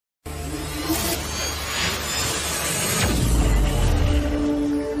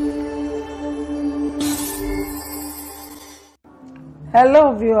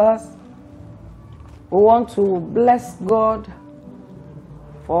Hello viewers, we want to bless God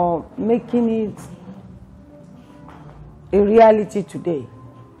for making it a reality today.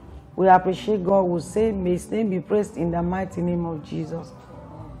 We appreciate God. We say, may His name be praised in the mighty name of Jesus.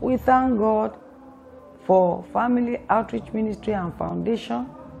 We thank God for Family Outreach Ministry and Foundation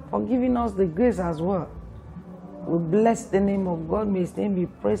for giving us the grace as well. We bless the name of God. May His name be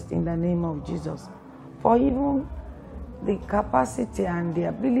praised in the name of Jesus. For even the capacity and the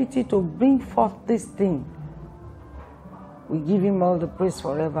ability to bring forth this thing, we give Him all the praise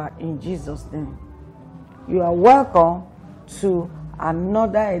forever in Jesus' name. You are welcome to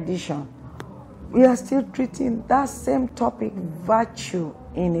another edition. We are still treating that same topic, virtue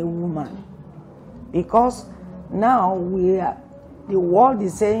in a woman, because now the world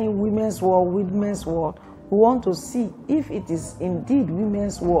is saying women's world, women's world. We want to see if it is indeed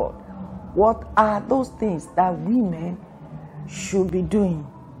women's world. What are those things that women should be doing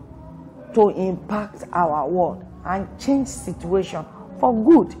to impact our world and change situation for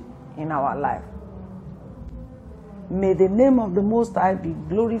good in our life? May the name of the Most High be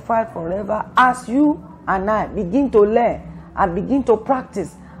glorified forever as you and I begin to learn and begin to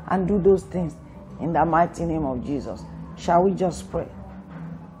practice and do those things in the mighty name of Jesus. Shall we just pray?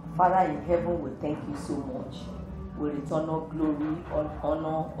 Father in heaven, we thank you so much. We return all glory, all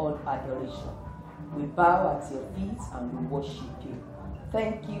honor, all adoration. We bow at your feet and we worship you.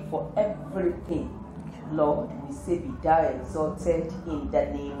 Thank you for everything. Lord, we say be thou exalted in the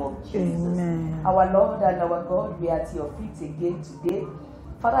name of Jesus. Amen. Our Lord and our God, we are at your feet again today.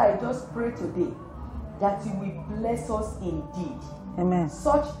 Father, I just pray today that you will bless us indeed. Amen.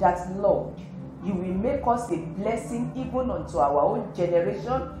 Such that, Lord, you will make us a blessing even unto our own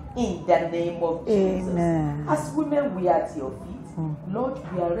generation in the name of Jesus. Amen. As women, we are at your feet. Lord,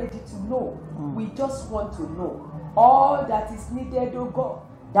 we are ready to know. We just want to know all that is needed, oh God,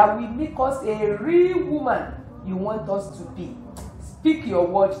 that will make us a real woman you want us to be. Speak your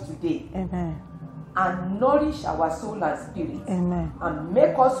word today. Amen. And nourish our soul and spirit. Amen. And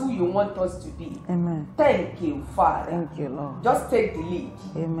make us who you want us to be. Amen. Thank you, Father. Thank you, Lord. Just take the lead.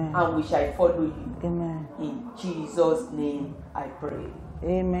 Amen. And we shall follow you. Amen. In Jesus' name I pray.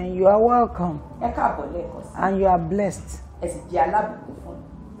 Amen. You are welcome. And you are blessed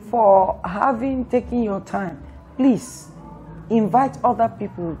for having taken your time. Please invite other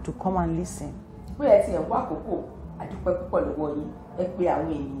people to come and listen.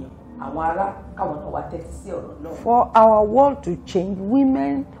 For our world to change,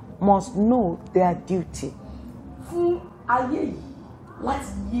 women must know their duty.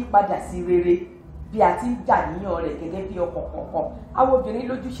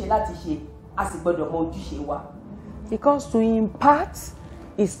 Because to impart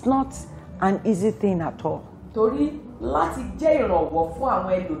is not an easy thing at all.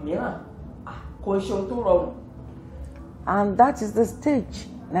 And that is the stage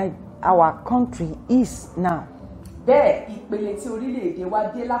like our country is now.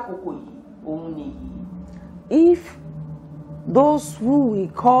 If those who we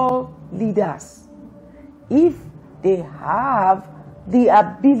call leaders, if they have the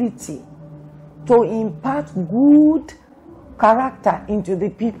ability to impart good character into the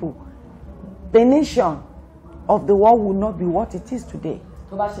people, the nation of the world will not be what it is today.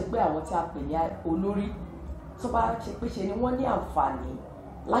 We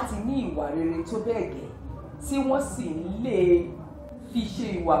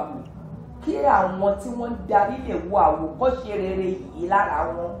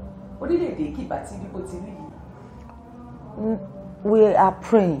are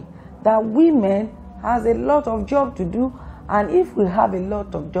praying that women has a lot of job to do, and if we have a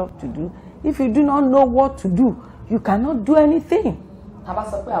lot of job to do, if you do not know what to do, you cannot do anything.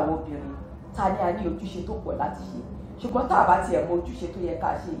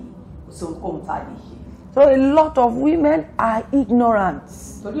 So a lot of women are ignorant.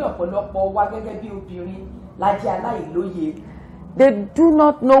 They do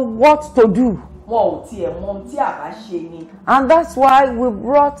not know what to do. And that's why we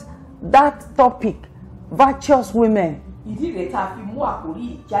brought that topic, virtuous women.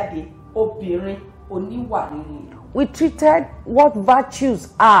 We treated what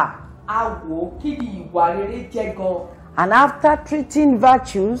virtues are. And after treating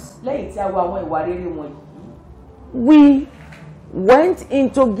virtues, we went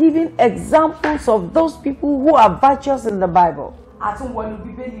into giving examples of those people who are virtuous in the Bible.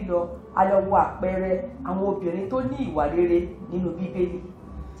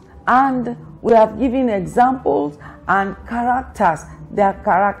 And we have given examples and characters, their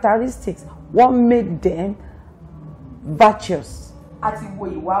characteristics, what made them virtuous. a ti wo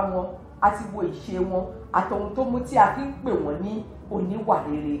ìwà wọn, a ti wo ìṣe wọn, àtọ̀hún tó mú tí a fi ń pè wọ́n ní oníwà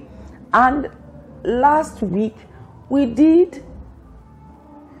rere. And last week we did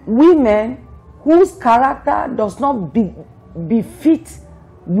women whose character does not befit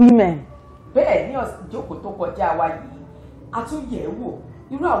women. Bẹ́ẹ̀ ní ìjókòó tó kọjá wa yìí a tún yẹ̀ wò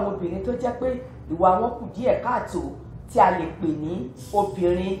irú àwọn obìnrin tó jẹ́ pé ìwà wọn kù díẹ̀ káàtó tí a lè pè ní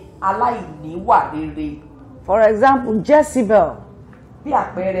obìnrin aláìníwà rere. For example, Jezebel. Bí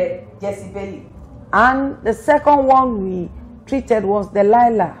àpẹẹrẹ Jezebel. And the second one we treated was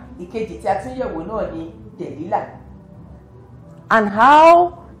Delilah. Ìkejì tí a tún yẹ̀wò náà ni Delilah. And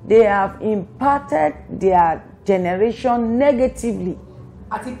how they have impacted their generation negatively.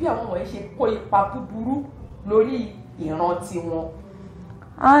 Àti bí àwọn wọ̀nyí ṣe kó ipa búburú lórí ìran tiwọn.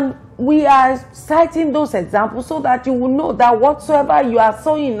 And we are citing those examples so that you will know that whatsoever you are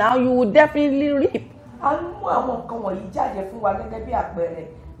sowing now, you will definitely reap. A mú àwọn nǹkan wọ̀nyí jáde fún wa gẹ́gẹ́ bí àpẹẹrẹ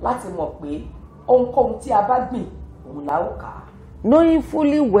láti mọ̀ pé ohunkóhun tí a bá gbìn òun la ó ká. Knowing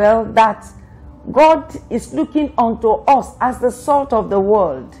fully well that God is looking unto us as the salt of the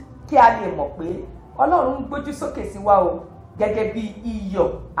world. Kí a lè mọ̀ pé Ọlọ́run ń gbójú sókè sí wa o gẹ́gẹ́ bí iyọ̀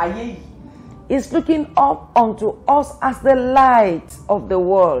ayé yìí. Is looking up unto us as the light of the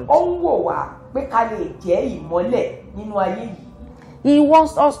world. Ó ń wò wá pé ká lè jẹ́ ìmọ́lẹ̀ nínú ayé yìí. He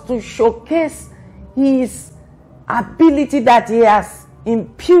wants us to showcase his ability that he has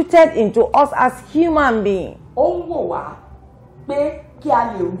imputed into us as human beings. Ó ń wò wá pé kí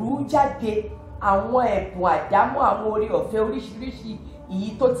a lè rú jáde àwọn ẹ̀bùn àdámọ́ àwọn oore ọ̀fẹ́ oríṣiríṣi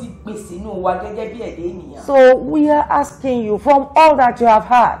èyí tó ti gbè sínú wa gẹ́gẹ́ bí ẹ̀dá ènìyàn. So we are asking you, from all that you have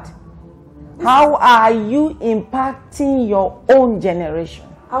heard, how are you impacting your own generation?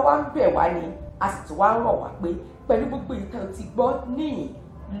 A wá ń bẹ̀ wá ni a sì tún wá ń rọ̀ wá pé pẹ̀lú gbogbo nǹkan tí gbọ́ níyìn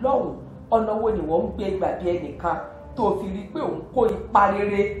lọ́hùn ọ̀nà wo ni wọ́n ń gbé gbàgbé ẹnìkan tó fi rí pé òun kó ipa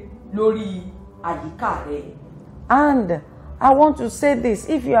rere lórí àyíká rẹ̀. And I want to say this,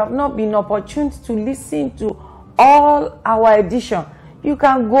 if you have not been opportune to listen to all our editions, you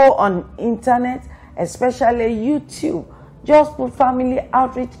can go on internet, especially YouTube. Just put Family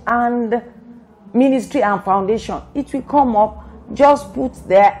Outreach and Ministry and Foundation. It will come up. Just put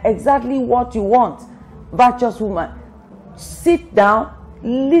there exactly what you want. Virtuous woman. Sit down,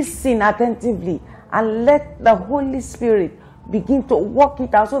 listen attentively, and let the Holy Spirit begin to work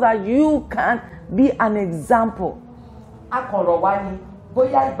it out so that you can be an example. Akọ̀rọ̀ wa ni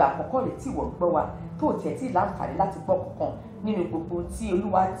bóyá ìgbà àkọ́kọ́ rẹ̀ tí wọ́n gbọ́ wa tó tiẹ̀ tí láǹfààní láti gbọ́ kankan nínú gbogbo tí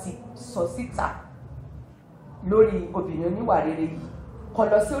Olúwa ti sọ síta lórí obìnrin oníwà rere yìí. Kàn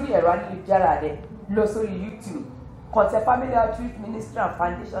lọ sórí ẹ̀rọ ayélujára rẹ̀, lọ sórí YouTube, kàn tẹ Family Outreach Ministry and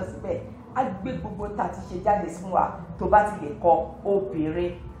Foundation síbẹ̀. Á gbé gbogbo tá a ti ṣe jáde fún wa tó bá ti lè kọ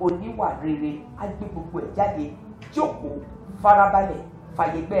obìnrin oníwà rere. Á gbé gbogbo ẹ̀ jáde, jókòó, farabalẹ̀,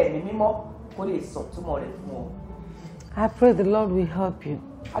 fàyègbẹ́ ẹ̀mí mímọ́ kó lè sọ túmọ̀ rẹ̀ fún ọ. I pray the Lord will help you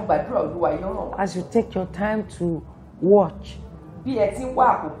Àgbàdúrà Olúwa yóò ràn wá. as you take your time to watch. Bí ẹ ti ń wá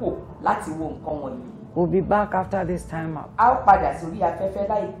àkókò láti wo nǹkan wọ̀nyí. We'll be back after this time out. A ó padà sórí afẹ́fẹ́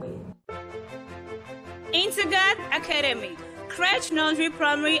láìpẹ́. Intergard Academy, Crèche Nursery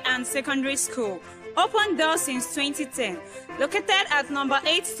Primary and Secondary School. Open doors since 2010. Located at number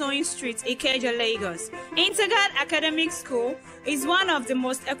 8 Sewing Street, Ikeja, Lagos. Intergard Academic School is one of the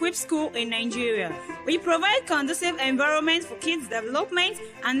most equipped schools in Nigeria. We provide conducive environment for kids' development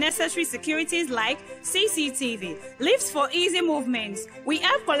and necessary securities like CCTV, lifts for easy movements. We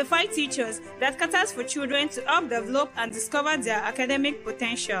have qualified teachers that caters for children to help develop and discover their academic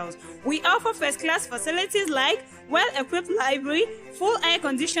potentials. We offer first-class facilities like well-equipped library, full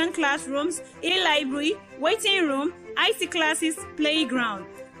air-conditioned classrooms, e-library, waiting room, IT classes, playground.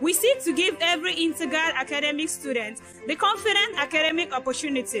 We seek to give every Intergard academic student the confident academic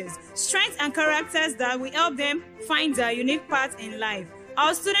opportunities, strengths and characters that will help them find their unique path in life.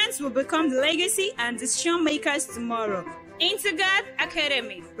 Our students will become the legacy and decision makers tomorrow. Intergard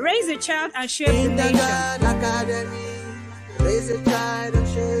Academy. Raise a child and shape the nation. Intergard Academy. Raise a child and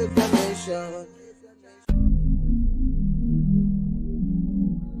shape the nation.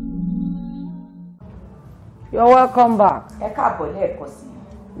 You're welcome back. Ẹ káàbọ̀ lẹ́ẹ̀kan sí i.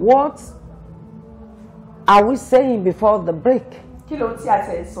 What are we saying before the break? Kí ló ń tí a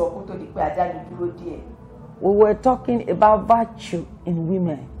tẹ̀ ń sọ kó tó di pé ajá ni dúró díẹ̀? We were talking about virtue in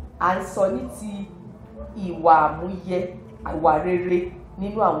women. À ń sọ ní ti ìwà àmúyẹ, ìwà rere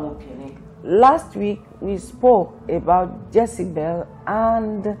nínú àwọn obìnrin. Last week we spoke about Jezebel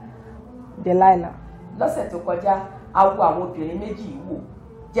and Delilah. Lọ́sẹ̀ tó kọjá, a wo àwọn obìnrin méjì yìí wò,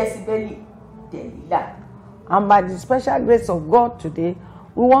 Jezebel, Delilah. And by the special grace of God today,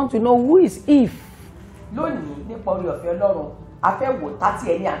 we want to know who is Eve. Lónìí nípa oore ọ̀fẹ́ Ọlọ́run, a fẹ́ wò tátí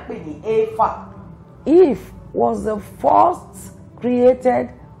ẹni à ń pè ní Éfà. Eve was the first created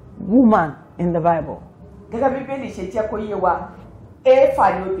woman in the Bible. Gẹ́gẹ́ bí Bíbélì ṣe jẹ́ kó yé wa,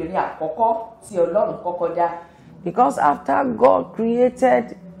 Éfà ni obìnrin àkọ́kọ́ tí Ọlọ́run kọ́kọ́ dá. Because after God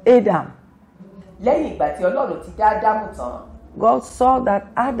created Adam, Lẹ́yìn ìgbà tí Ọlọ́run ti dá Ádámù tán, God saw that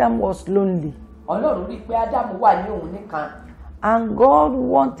Adam was lonely. Ọlọ́run rí pé Ádámù wà ní òun nìkan. And God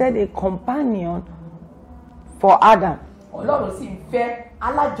wanted a companion for Adam. Ọlọ́run sì ń fẹ́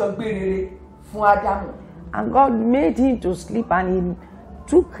alájọgbé rere fún Ádámù. And God made him to sleep, and he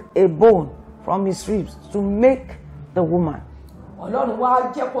took a bone from his ribs to make the woman. Ọlọ́run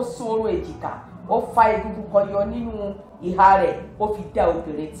wá jẹ́ kó sún oró èjìká, ó fa egungun kan yọ nínú ìhà rẹ̀, ó fi dá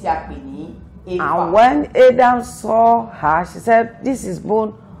obìnrin tí a pè ní Éfà. And when Adam saw her, she said, "This is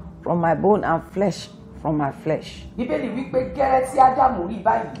bone from my bone and flesh from my flesh." Bíbélì wípé gẹ́rẹ́ tí Ádámù rí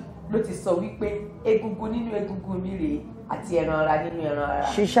báyìí ló ti sọ wípé egungun nínú egungun mi rèé àti ẹran ara nínú ẹran ara.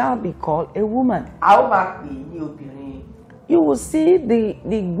 She shall be called a woman. A ó máa pè é ní obìnrin. You will see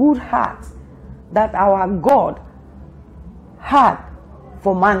the good heart that our God had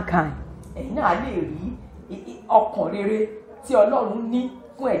for mankind. Ẹ̀yin náà lè rí ọkàn rere tí Ọlọ́run ní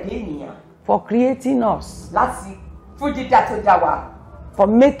fún ẹ̀dá ènìyàn. For creating us, Láti fún dídá tó dá wa, for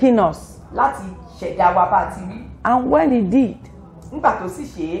making us. láti ṣẹ̀dá wa bá a ti rí. And when he did, Nígbà tó sì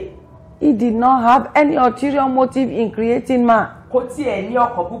ṣe é, he did not have any ulterior motive in creating man. kò tiẹ̀ ní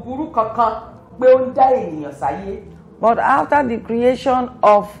ọkàn búburú kankan pé ó ń dá ènìyàn sáyé. But after the creation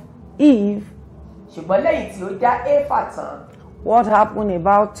of Eve, Ṣùgbọ́n lẹ́yìn tí ó dá Éfà tán, what happened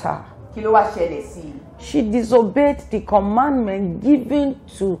about her? kí ló wá ṣẹlẹ̀ sí i? She disobeyed the commandment given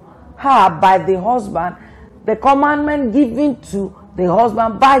to her by the husband, the commandment given to the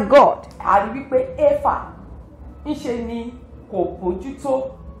husband by God. A rí wípé Éfà ńṣe ni kò bójútó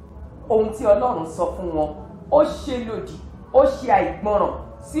ohun tí Ọlọ́run sọ fún wọn. Ó ṣe lòdì, ó ṣe àìgbọràn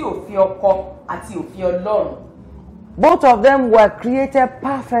sí òfin ọkọ àti òfin Ọlọ́run. Both of them were created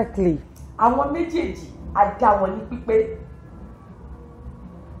perfectly. Àwọn méjèèjì a dá wọn ní pípé.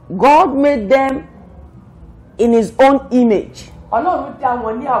 God made them in his own image, Ọlọ́run dá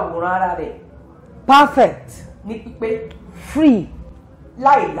wọn ní àwòrán ara rẹ̀ perfect, ní pípé, free,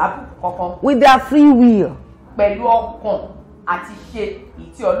 láì lábùkù kankan, with their free will. pẹ̀lú ọkàn àti ṣe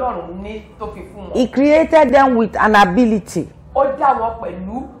èyí tí Ọlọ́run ní tó fi fún wọn. He created them with an ability. Ó dá wọn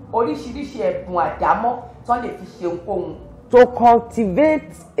pẹ̀lú oríṣiríṣi ẹ̀bùn àdámọ́ tó lè fi ṣe ohunkóhun. To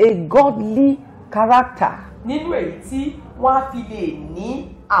cultivate a godly character. Nínú èyí tí wọ́n á fi lè ní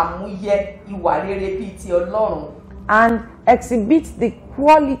àmúyẹ ìwà rere bíi ti Ọlọ́run. And exhibit the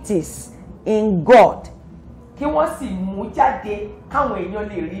qualities in God. Kí wọ́n sì mú jáde káwọn èèyàn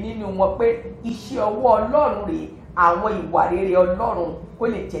lè rí nínú wọn pé iṣẹ́ ọwọ́ Ọlọ́run rèé, àwọn ìwà rere Ọlọ́run kó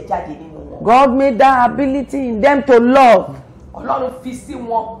lè jẹ jáde nínú wọn. God made that ability in them to love. Ọlọ́run fi sí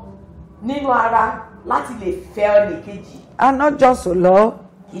wọn nínú ara láti lè fẹ́ ẹnìkejì. And not just to love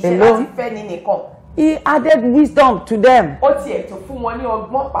Kì í ṣe láti alone. fẹ́ ní nìkan. He added wisdom to them. Ó tiẹ̀ tún fún wọn ní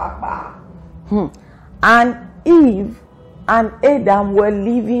ọgbọ́n pàápàá. And Eve and Adam were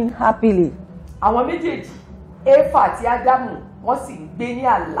living happily. Àwọn méjèèjì, Éfà àti Ádámù, wọ́n sì ń gbé ní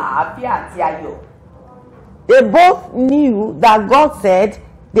àlàáfíà àti ayọ̀. They both knew that God said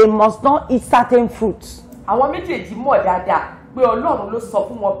they must not eat certain fruits. Àwọn méjèèjì mọ̀ dáadáa pé Ọlọ́run ló sọ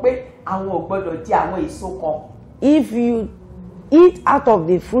fún wọn pé àwọn ò gbọdọ̀ jẹ àwọn èso kan. If you eat out of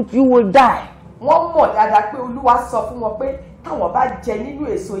the fruit, you will die. Wọ́n mọ̀ dáadáa pé Olúwa sọ fún wọn pé táwọn bá jẹ nínú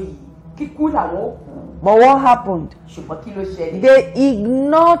èso yìí, kíkú làwọn ó kú. But what happened? Ṣùgbọ́n kí ló ṣẹlẹ̀? They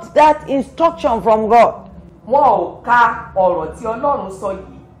ignored that instruction from God. Wọn ò ka ọ̀rọ̀ tí Ọlọ́run sọ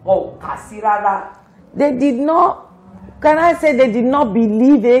yìí, wọn ò kà sí rárá. They did not, can I say they did not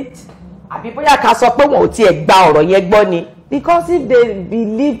believe it? Àbí bóyá ká sọ pé wọn ò tiẹ̀ gba ọ̀rọ̀ yẹn gbọ́ ni. Because if they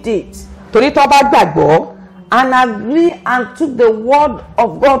believed it Torí tó bá gbàgbọ́, and agree and took the word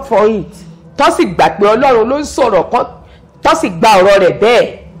of God for it, tó sì gbà pé Ọlọ́run ló ń sọ̀rọ̀ kan, tó sì gba ọ̀rọ̀ rẹ̀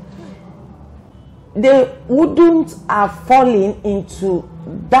bẹ́ẹ̀, they wouldn't have fallen into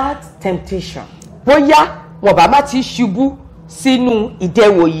that temptation. bóyá wọn bá má ti ṣubú sínú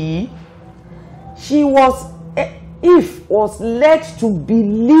ìdẹwò yìí. Eve was led to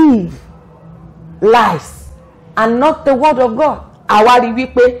believe lies and not the word of God. Àwa rí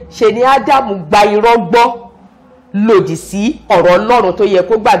wípé ṣe ni Ádámù gba irọ́ gbọ́ lòdì sí ọ̀rọ̀ Ọlọ́run tó yẹ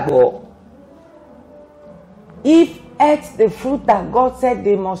kó gbàgbọ́. Eve ate the fruit that God said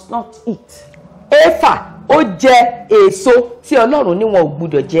they must not eat. Éfà ó jẹ èso tí Ọlọ́run ní wọn ò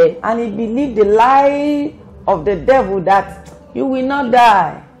gbúdọ̀ jẹ. And he believed the lie of the devil that you will not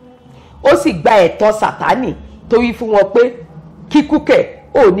die. Ó sì gba ẹ̀tọ́ Sátánì tó wí fún wọn pé kíkú kẹ̀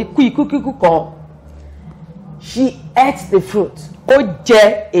ò ní kú ikú kíkú kan. She ate the fruit. ó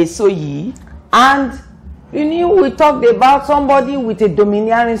jẹ èso yìí. And you knew we talked about somebody with a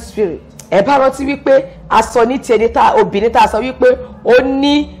domineering spirit. ẹ bá rántí wípé a sọ ní ti ẹni tá obìnrin tá a sọ wípé ó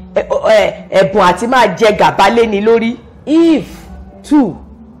ní ẹ̀bùn àti máa jẹ gàba léni lórí. Eve too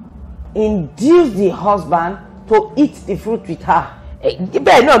induced the husband to eat the fruit with her.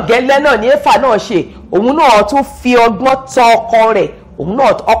 bẹ́ẹ̀ náà gẹ́lẹ́ náà ni Éfà náà ṣe, òun náà tún fi ọgbọ́n tọ́ ọkọ rẹ̀, òun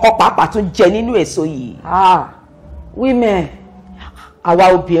náà ọkọ pàápàá tún jẹ nínú èso yìí. Women,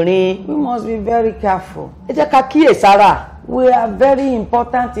 àwa obìnrin, we must be very careful. ẹ jẹ́ ká kíyèsára. We are very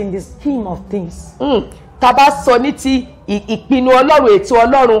important in the scheme of things. Tá bá sọ ní ti ìpinnu Ọlọ́run, ètò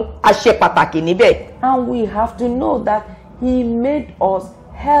Ọlọ́run, a ṣe pàtàkì níbẹ̀. And we have to know that he made us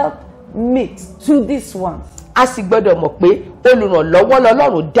helpmates to this one. A sì gbọ́dọ̀ mọ̀ pé olùrànlọ́wọ́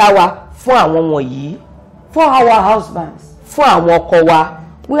l'Ọlọ́run dá wa fún àwọn wọ̀nyí. For our husbands. Fún àwọn ọkọ wa.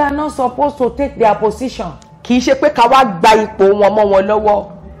 We are not supposed to take their position. Kì í ṣe pé ká wá gba ipò wọn mọ́ wọn lọ́wọ́.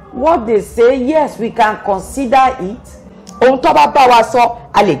 What they say, yes, we can consider it. Ohun tó bá bá wa sọ,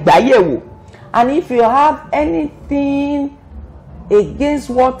 a lè gbà yẹ̀wò. And if you have anything against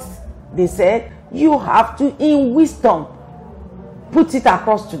what they said, you have to, in wisdom, put it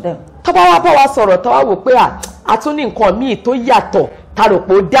across to them. Tó bá wá bá wa sọ̀rọ̀ tó wá wò pé a tún ní nǹkan míì tó yàtọ̀ tá rò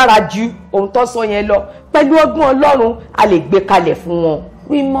pé ó dára ju ohun tó sọ yẹn lọ, pẹ̀lú ọgbọ́n Ọlọ́run a lè gbé kalẹ̀ fún wọn.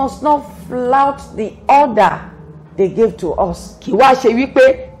 We must not flout the order they gave to us. Kì wá ṣe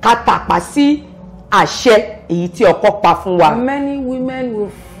wípé ká tàpá sí àṣẹ èyí tí ọkọ pa fún wa. Many women will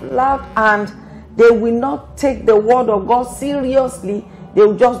flout and they will not take the word of God seriously. They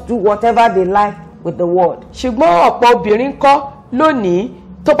will just do whatever they like with the word. Ṣùgbọ́n ọ̀pọ̀ obìnrin kọ́ lónìí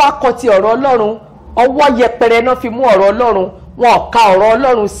tó bá kọ ti ọ̀rọ̀ Ọlọ́run, ọwọ́ yẹpẹrẹ náà fi mú ọ̀rọ̀ Ọlọ́run, wọn ka ọ̀rọ̀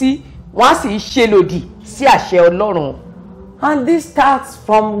Ọlọ́run sí, wọ́n á sì ṣe lòdì sí àṣẹ Ọlọ́run. And this starts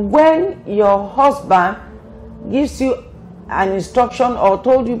from when your husband gives you an instruction or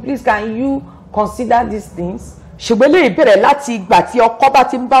told you, please can you consider these things. Ṣùgbọ́n lè bẹ̀rẹ̀ láti ìgbà tí ọkọ bá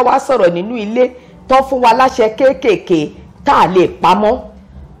ti ń bá wa sọ̀rọ̀ nínú ilé tó fún wa láṣẹ kéékèèké tá a lè pamọ́.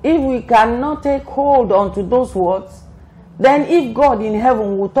 If we cannot take hold onto those words, then if God in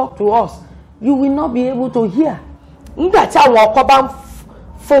heaven will talk to us, you will not be able to hear. Nígbà tí àwọn ọkọ bá ń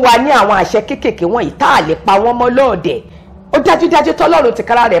fún wa ní àwọn àṣẹ kéékèèké wọ̀nyí tá a lè pa wọ́n mọ́ lọ́ọ̀dẹ̀, ó dájúdájú tọ́lọ́run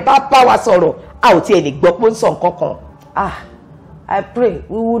tìkára rẹ̀ bá wa sọ̀rọ̀, a ò tiẹ̀ lè gbọ́ pé ó ń sọ nǹkan kan. I pray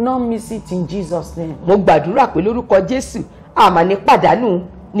we will not miss it in Jesus' name. Mo gbàdúrà pé lórúkọ Jésù a máa ní pàdánù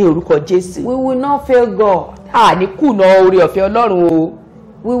ní orúkọ Jésù. We will not fail God. A ní kùnà oore ọ̀fẹ́ Ọlọ́run o.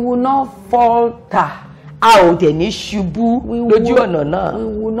 We will not falter. A ò dẹ̀ ní ṣubú lójú ọ̀nà náà. We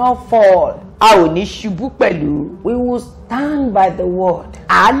will not fall. A ò ní ṣubú pẹ̀lú. We will stand by the word.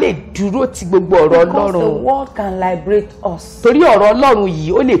 A lè dúró ti gbogbo ọ̀rọ̀ Ọlọ́run. Because the word can liberate us. Torí ọ̀rọ̀ Ọlọ́run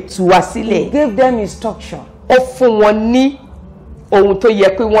yìí ó lè tú wa sílẹ̀. He gave them instruction. Ó fún wọn ní ohun tó yẹ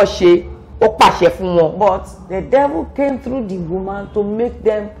pé wọ́n ṣe, ó pàṣẹ fún wọn. But the devil came through the woman to make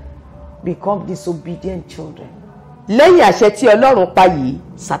them become disobedient children. Lẹ́yìn àṣẹ tí Ọlọ́run pa yìí,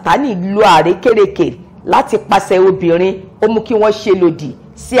 Sátánì lo àrékérekè láti pàṣẹ obìnrin, ó mú kí wọ́n ṣe lòdì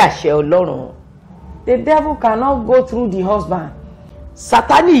sí àṣẹ Ọlọ́run. The devil cannot go through the husband.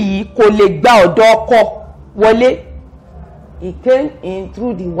 Sátánì yìí kò lè gba ọ̀dọ̀ ọkọ wọlé. He came in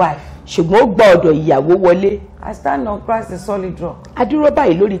through the wife. Ṣùgbọ́n ó gba ọ̀dọ̀ ìyàwó wọlé. I stand on Christ the solid rock. A dúró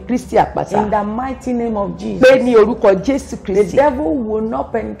báyìí lórí Kristi àpáta. In the mighty name of Jesus. Pé ní orúkọ Jésù Kristi. The devil will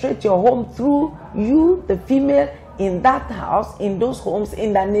not penetrate your home through you, the female, in that house, in those homes,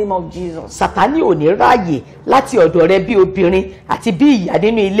 in the name of Jesus. Sátánì ò ní ráàyè láti ọ̀dọ̀ rẹ bí obìnrin àti bí ìyá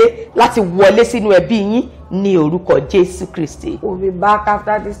nínú ilé láti wọlé sínú ẹbí yín ní orúkọ Jésù Kristi. We'll be back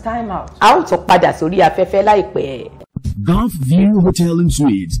after this time out. A ó tún padà sórí afẹ́fẹ́ láìpẹ́. Golf View Hotel and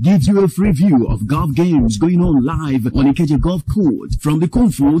Suites gives you a free view of golf games going on live on Ikeja Golf Court from the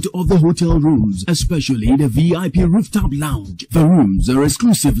comfort of the hotel rooms, especially the VIP rooftop lounge. The rooms are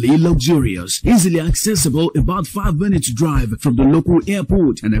exclusively luxurious, easily accessible about 5 minutes drive from the local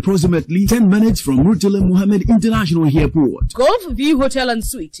airport and approximately 10 minutes from Murtala Mohammed International Airport. Golf View Hotel and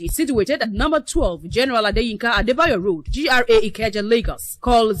Suites is situated at number 12 General Adeyinka Adebayo Road, GRA Ikeja, Lagos.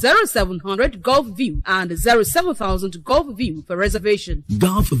 Call 0700 Golf View and 07000 Golf View for reservation.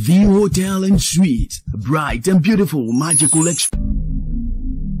 Golf View Hotel and Suites, a bright and beautiful magical experience.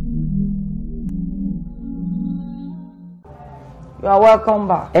 You are welcome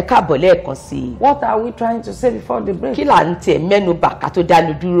back. Ẹ káàbọ̀ lẹ́ẹ̀kan sí i. What are we trying to say before the break? Kí là ń tẹ̀ mẹ́nu bà ká tó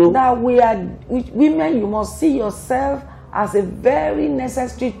dánu dúró? That women, you must see yourself as a very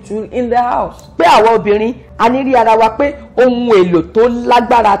necessary tool in the house. Pé àwọn obìnrin a ní rí ara wa pé ohun èlò tó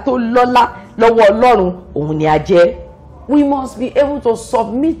lágbára tó lọ́lá lọ́wọ́ Ọlọ́run òun ni a jẹ́. we must be able to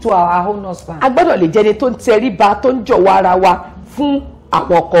submit to our own husband. A gbọ́dọ̀ lè jẹ́ni tó ń tẹríba tó ń jọ̀wọ́ ara wa fún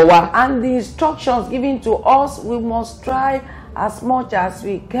àwọn ọkọ wa. And the instructions given to us, we must try as much as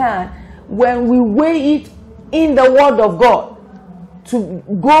we can when we weigh it in the word of God to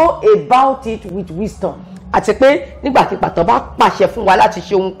go about it with wisdom. Àti pé nígbàkigbà tó bá pàṣẹ fún wa láti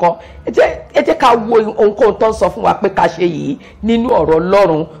ṣe ohun kan, ẹ jẹ́ ká wo ohunkóhun tó ń sọ fún wa pé ká ṣe yìí nínú ọ̀rọ̀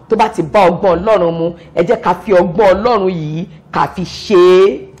Ọlọ́run tó bá ti bá ọgbọ́n Ọlọ́run mu, ẹ jẹ́ ká fi ọgbọ́n Ọlọ́run yìí ká fi ṣe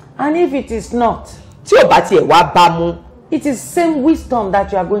é. And if it is not, tí ò bá tiẹ̀ wá bá mu, it is same wisdom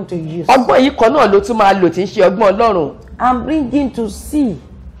that you are going to use. Ọgbọ́n yìí kan náà ló tún máa lò tí ń ṣe ọgbọ́n Ọlọ́run. And bring him to see.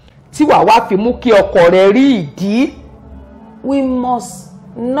 Tí wàá wá fi mú kí ọkọ rẹ rí ìdí. We must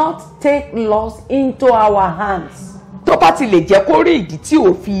not take laws into our hands. Tó bá ti lè jẹ́ kó rí ìdí tí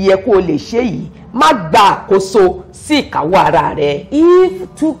ò fi yẹ kó lè ṣe yìí, má gba àkóso sí ìkáwọ́ ara rẹ. Eve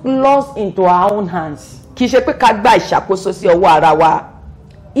took laws into our own hands. Kì í ṣe pé ká gba ìṣàkóso sí ọwọ́ ara wa.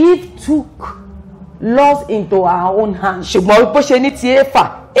 Eve took laws into our own hands. Ṣùgbọ́n bó ṣe ní ti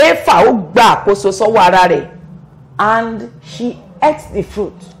Éfà ó gba àkóso sọ́wọ́ ara rẹ̀. And she ate the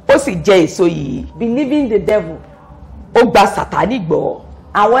fruit. Ó sì jẹ èso yìí. Believing the devil. Ó gba Sátánì gbọ́.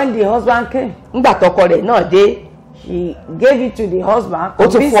 And when the husband came, nígbà tọkọ rẹ̀ náà dé, she gave it to the husband. Ó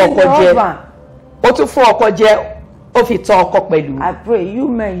tún fún ọkọ jẹ. Ó tún fún ọkọ jẹ. Ó fi tọ́ ọkọ pẹ̀lú. I pray you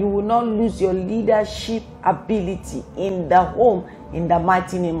men, you will not lose your leadership ability in the home in the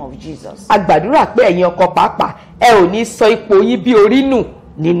mighty name of Jesus. A gbàdúrà pé ẹ̀yin ọkọ pàápàá ẹ ò ní sọ ipò yín bí orí nù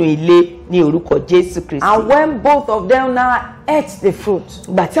nínú ilé ní orúkọ Jésù Kristi. And when both of them now ate the fruit,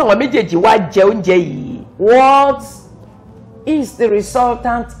 ìgbà tí àwọn méjèèjì wá jẹ oúnjẹ yìí, what is the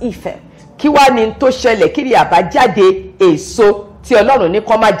resultant effect? Kí wá ní tó ṣẹlẹ̀, kí ni àbájáde èso tí Ọlọ́run ní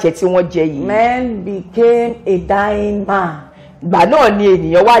kó má jẹ tí wọ́n jẹ yìí? Man became a dying man. Ìgbà náà ni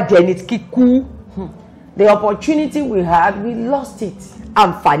ènìyàn wá di ẹni kíkú. The opportunity we had, we lost it.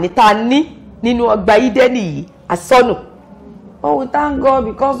 Àǹfààní tá a ní nínú ọgbà Ídẹ́nì yìí asọnù. But we thank God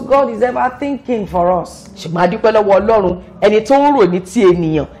because God is ever thinking for us. Ṣùgbọ́n a dúpẹ́ lọ́wọ́ Ọlọ́run ẹni tó ń rò ní ti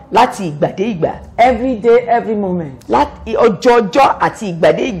ènìyàn láti ìgbà dé ìgbà. Every day, every moment. Láti ọjọ́ àti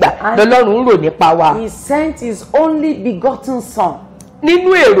ìgbà dé ìgbà lọ́lọ́run ń rò nípa wa. He sent his only begotten son.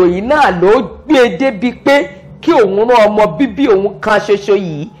 Nínú èrò yìí náà ló gbé e débi pé kí òun rán ọmọ bíbí òun kan ṣoṣo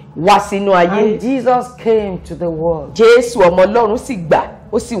yìí wá sínú ayé. And Jesus came to the world. Jésù ọmọ Ọlọ́run sì gbà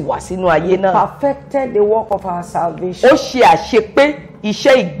ó sì wá sínú ayé náà. Perfected the work of our salvation. Ó ṣe àṣepé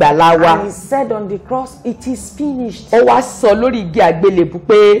iṣẹ́ ìgbàlà wa. And he said on the cross, it is finished. Ó wá sọ lórí igi àgbélébù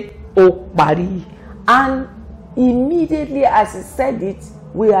pé ó parí. And immediately as he said it,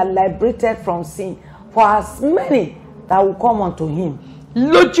 we are liberated from sin for as many that will come unto him.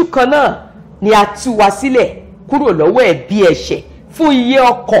 Lójú kan náà ni a tú wa sílẹ̀ kúrò lọ́wọ́ ẹ̀bi ẹ̀ṣẹ̀ fún iye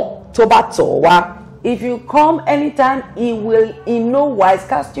ọkàn tó bá tọ̀ wá. If you come anytime, he will in no wise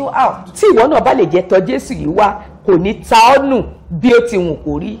cast you out. Tí ìwọ náà bá lè jẹ́ tọ̀ Jésù yìí wá, kò ní ta ọ́ nù bí ó ti wù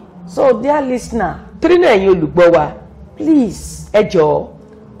kó rí. So dear listener, torí náà ẹ̀yin olùgbọ́ wa, please ẹ jọ̀ọ́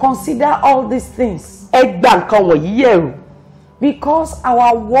consider all these things. Ẹ gba nǹkan wọ̀nyí yẹ̀rù. Because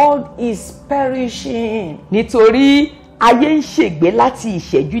our world is perishing. Nítorí ayé ń ṣègbé láti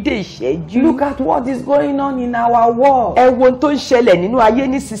ìṣẹ́jú dé ìṣẹ́jú. Look at what is going on in our world. Ẹ wo ohun tó ń ṣẹlẹ̀ nínú ayé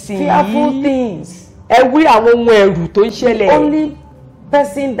nísinsìnyí. Fearful things. Ẹ wí àwọn ohun ẹ̀rù tó ń ṣẹlẹ̀. The only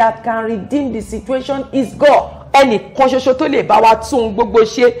person that can redeem the situation is God. Ẹnìkan ṣoṣo tó lè bá wa tún gbogbo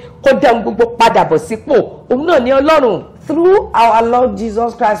ṣe kó dá gbogbo padà bọ̀ sípò òun náà ni Ọlọ́run. Through our Lord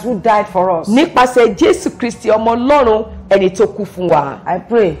Jesus Christ who died for us. Nípasẹ̀ Jésù Kristi ọmọ Ọlọ́run ẹni tó kú fún wa. I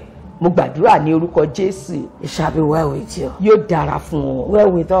pray. Mo gbàdúrà ní orúkọ Jésù. It shall be well with you. Yóò dára fún ọ.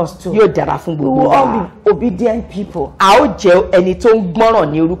 Well with us too. Yóò dára fún We gbogbo will wa. all be obedient people. A ó jẹ́ ẹni tó ń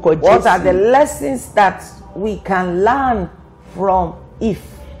gbọ́ràn ní orúkọ Jésù. What are the lessons that we can learn from Eve?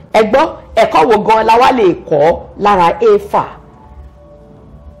 Ẹ gbọ́ ẹ̀kọ́ wo gan la wá lè kọ́ lára Éfà?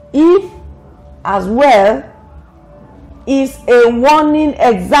 Eve as well is a warning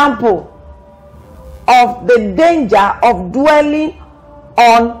example of the danger of dwelling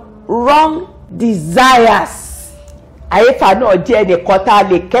on wrong desires. Éfà náà jẹ́ ẹnìkan tá a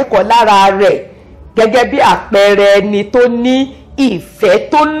lè kẹ́kọ̀ọ́ lára rẹ̀ gẹ́gẹ́ bí àpẹẹrẹ ẹni tó ní ìfẹ́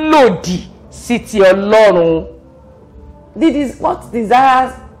tó lòdì sí ti Ọlọ́run. What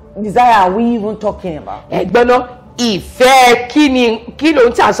desire are we even talking about? Ẹ̀gbọ́n náà ìfẹ́ kí ló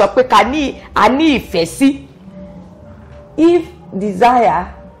ń tà sọ pé a ní ìfẹ́ sí? If desire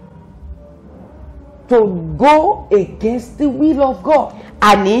to go against the will of God.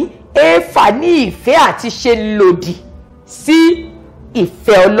 Àní Éfà ní ìfẹ́ àti ṣe lòdì sí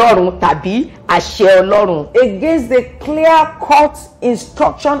ìfẹ́ Ọlọ́run tàbí àṣẹ Ọlọ́run. Against the clear-cut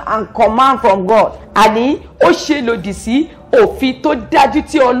instruction and command from God. Àní ó ṣe lòdì sí òfin tó dájú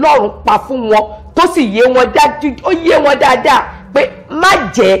tí Ọlọ́run pa fún wọn tó sì yé wọn dájú, ó yé wọn dáadáa pé má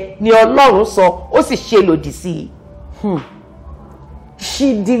jẹ́ ni Ọlọ́run sọ, ó sì ṣe lòdì sí i.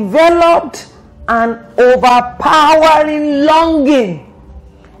 She developed an overpowering longing.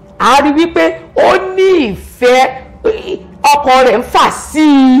 A rí wípé ó ní ìfẹ́, ọkàn rẹ̀ ń fà sí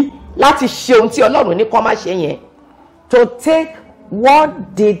i láti ṣe ohun tí Ọlọ́run ní kó má ṣe yẹn. To take what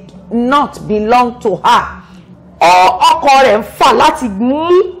did not belong to her. Ọkàn rẹ̀ ń fà láti mú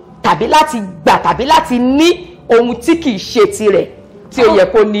tàbí láti gbà tàbí láti ní ohun tí kìí ṣe tirẹ̀ tí ó yẹ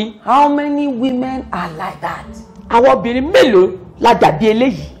kó ní. How many women are like that? Àwọn obìnrin mélòó la dàbí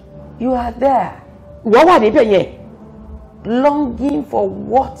eléyìí? You are there. Wọ́n wà níbẹ̀ yẹn. Longing for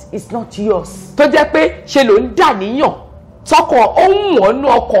what is not yours. Tó jẹ́ pé ṣe ló ń dà níyàn tọkàn ó ń wọnú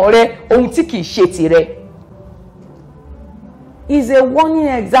ọkàn rẹ ohun tí kìí ṣe tirẹ̀. Is a warning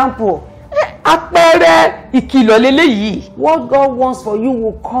example. Àpẹẹrẹ ìkìlọ̀ leléyìí. What God wants for you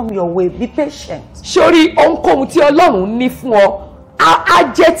will come your way. Be patient. Sórí ohunkóhun tí Ọlọ́run ní fún ọ á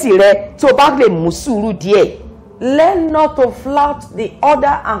jẹ́ tìrẹ tí o bá lè mú sùúrù díẹ̀. Learn not to flout the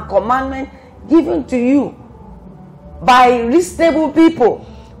order and commandment given to you by reasonable people.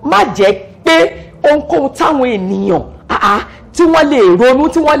 Má jẹ́ pé ohunkóhun táwọn ènìyàn tí wọ́n lè ronú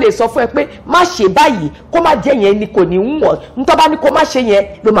tí wọ́n lè sọ fún ẹ pé má ṣe báyìí kó má jẹ́ yẹn ni kò ní wọ̀n nítorí bá ní kó má ṣe yẹn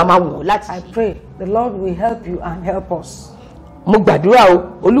ló máa wọ̀n láti. I pray the Lord will help you and help us. Mo gbàdúrà o,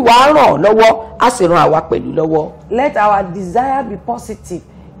 Olúwa á ràn ọ́ lọ́wọ́ á sì ràn àwa pẹ̀lú lọ́wọ́. Let our desire be positive,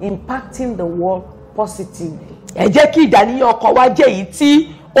 impacting the world positively. Ẹ jẹ́ kí ìdàníyàn ọkàn wa jẹ́ èyí tí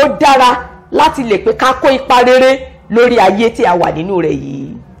ó dára láti lè pé ká kó ipa rere lórí ayé tí a wà nínú rẹ̀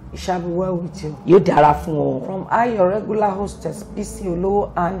yìí. It shall be well with you. Yóò dára fún ọ. From I, your regular hostess, Bisi Olowo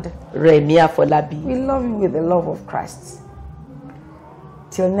and Rẹ̀mí Afọlábí. We love you with the love of Christ.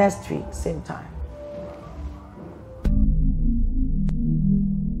 Till next week, same time.